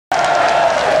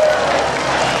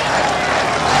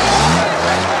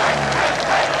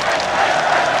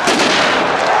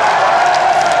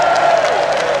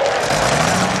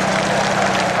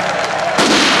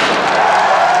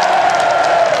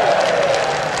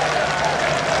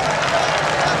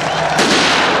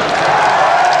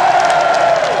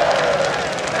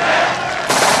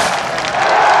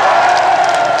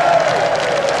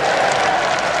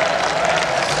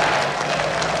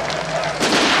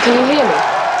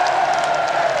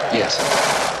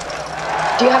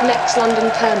Yes. Do you have an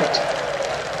ex-London permit?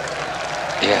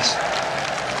 Yes.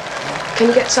 Can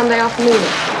you get Sunday afternoon?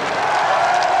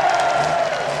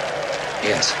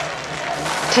 Yes.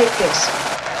 Take this.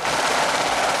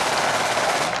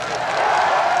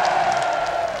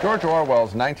 George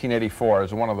Orwell's 1984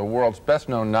 is one of the world's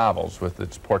best-known novels, with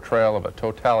its portrayal of a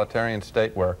totalitarian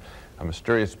state where a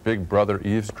mysterious big brother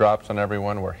eavesdrops on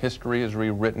everyone, where history is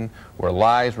rewritten, where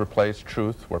lies replace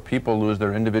truth, where people lose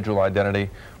their individual identity,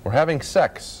 where having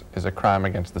sex is a crime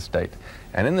against the state.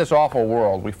 And in this awful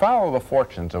world, we follow the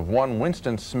fortunes of one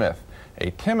Winston Smith,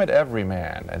 a timid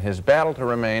everyman, and his battle to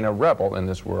remain a rebel in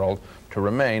this world, to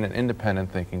remain an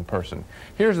independent thinking person.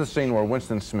 Here's the scene where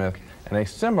Winston Smith and a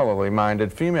similarly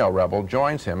minded female rebel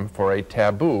joins him for a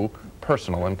taboo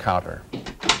personal encounter.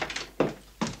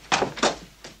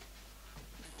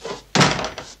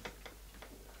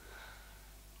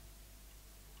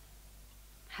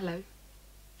 Hello.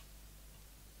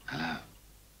 Hello.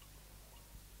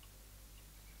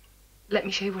 Let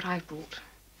me show you what I've brought.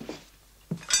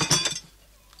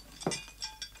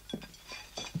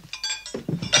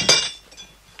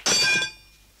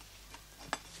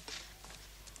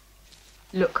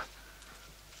 Look.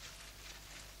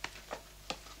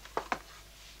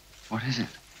 What is it?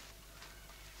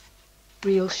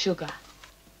 Real sugar.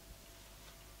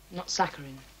 Not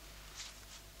saccharin.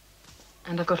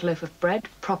 And I've got a loaf of bread,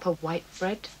 proper white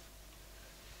bread.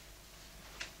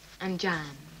 And jam.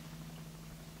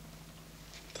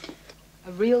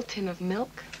 A real tin of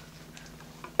milk.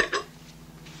 Look.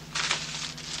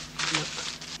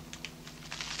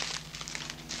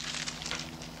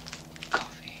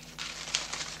 Coffee.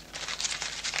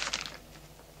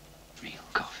 Real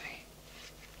coffee.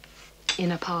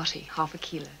 In a party, half a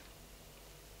kilo.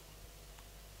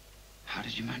 How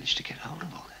did you manage to get hold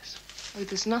of all this? Oh,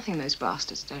 there's nothing those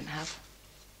bastards don't have.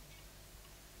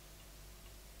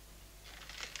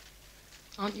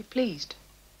 Aren't you pleased?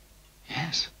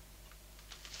 Yes.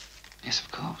 Yes, of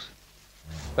course.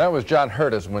 That was John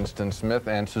Hurt as Winston Smith,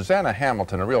 and Susanna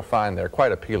Hamilton, a real find there,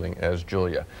 quite appealing as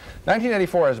Julia.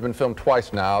 1984 has been filmed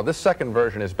twice now. This second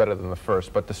version is better than the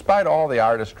first, but despite all the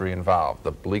artistry involved,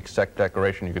 the bleak set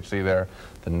decoration you could see there,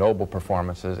 the noble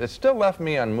performances, it still left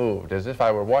me unmoved, as if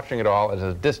I were watching it all at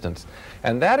a distance.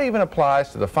 And that even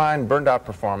applies to the fine burned-out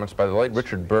performance by the late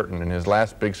Richard Burton in his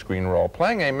last big screen role,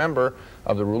 playing a member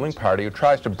of the ruling party who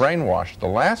tries to brainwash the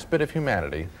last bit of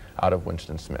humanity out of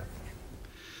Winston Smith.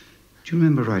 Do you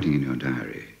remember writing in your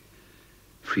diary,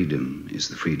 freedom is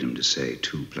the freedom to say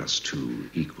 2 + 2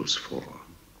 = 4?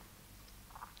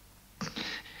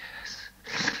 Yes.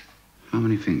 How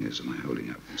many fingers am I holding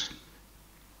up, Winston?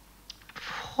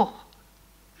 4.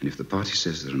 And if the party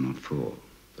says there are not 4,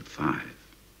 but 5,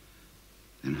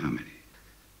 then how many?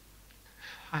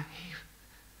 5.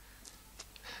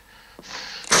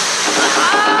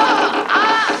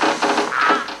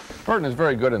 Burton is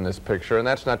very good in this picture, and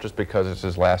that's not just because it's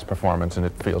his last performance and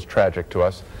it feels tragic to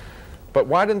us. But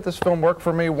why didn't this film work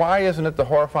for me? Why isn't it the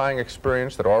horrifying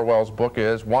experience that Orwell's book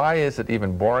is? Why is it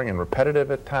even boring and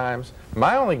repetitive at times?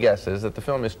 My only guess is that the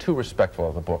film is too respectful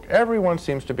of the book. Everyone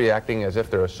seems to be acting as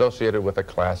if they're associated with a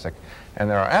classic, and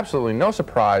there are absolutely no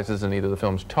surprises in either the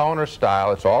film's tone or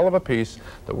style. It's all of a piece.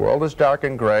 The world is dark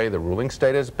and gray, the ruling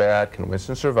state is bad, can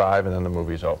Winston survive, and then the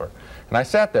movie's over. And I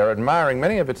sat there admiring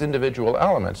many of its individual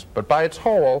elements, but by its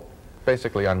whole,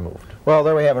 basically unmoved. Well,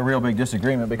 there we have a real big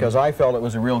disagreement, because I felt it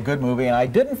was a real good movie, and I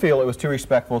didn't feel it was too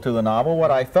respectful to the novel.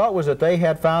 What I felt was that they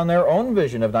had found their own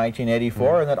vision of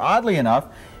 1984, and that oddly enough,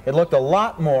 it looked a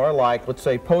lot more like, let's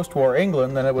say, post-war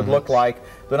England than it would look like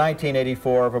the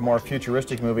 1984 of a more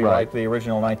futuristic movie like the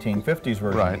original 1950s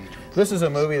version. This is a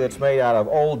movie that's made out of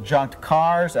old junked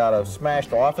cars, out of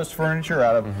smashed office furniture,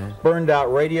 out of burned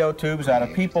out radio tubes, out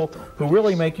of people who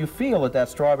really make you feel that that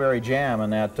strawberry jam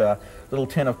and that little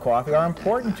tin of coffee are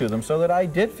important to them, so that I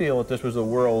did feel that this was a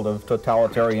world of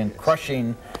totalitarian,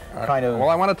 crushing kind of. Well,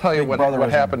 I want to tell you what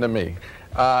happened to me.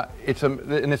 And it's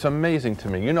amazing to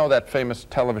me. You know that famous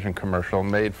television commercial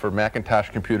made for Macintosh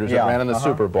computers that ran in the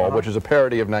Super Bowl, which is a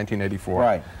parody of 1984.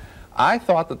 Right. I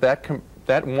thought that that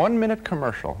 1-minute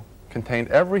commercial contained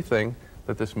everything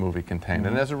that this movie contained.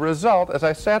 And as a result, as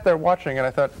I sat there watching it,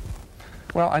 I thought,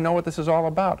 well, I know what this is all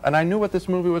about. And I knew what this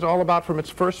movie was all about from its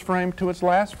first frame to its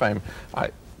last frame.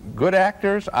 Good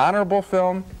actors, honorable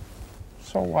film.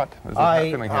 So what?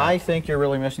 I think you're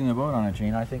really missing the boat on it,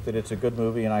 Gene. I think that it's a good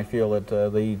movie, and I feel that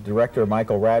the director,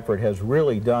 Michael Radford, has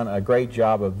really done a great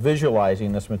job of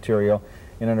visualizing this material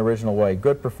in an original way.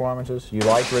 Good performances. You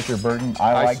like Richard Burton.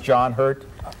 I like John Hurt.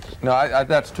 No,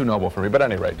 that's too noble for me. But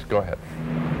at any rate, go ahead.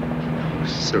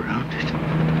 Surrounded.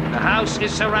 The house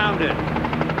is surrounded.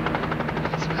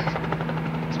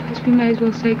 Perhaps we may as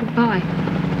well say goodbye.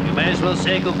 You may as well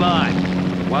say goodbye.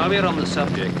 While we're on the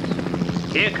subject,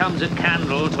 here comes a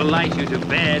candle to light you to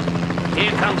bed.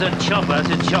 Here comes a chopper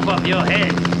to chop off your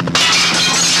head.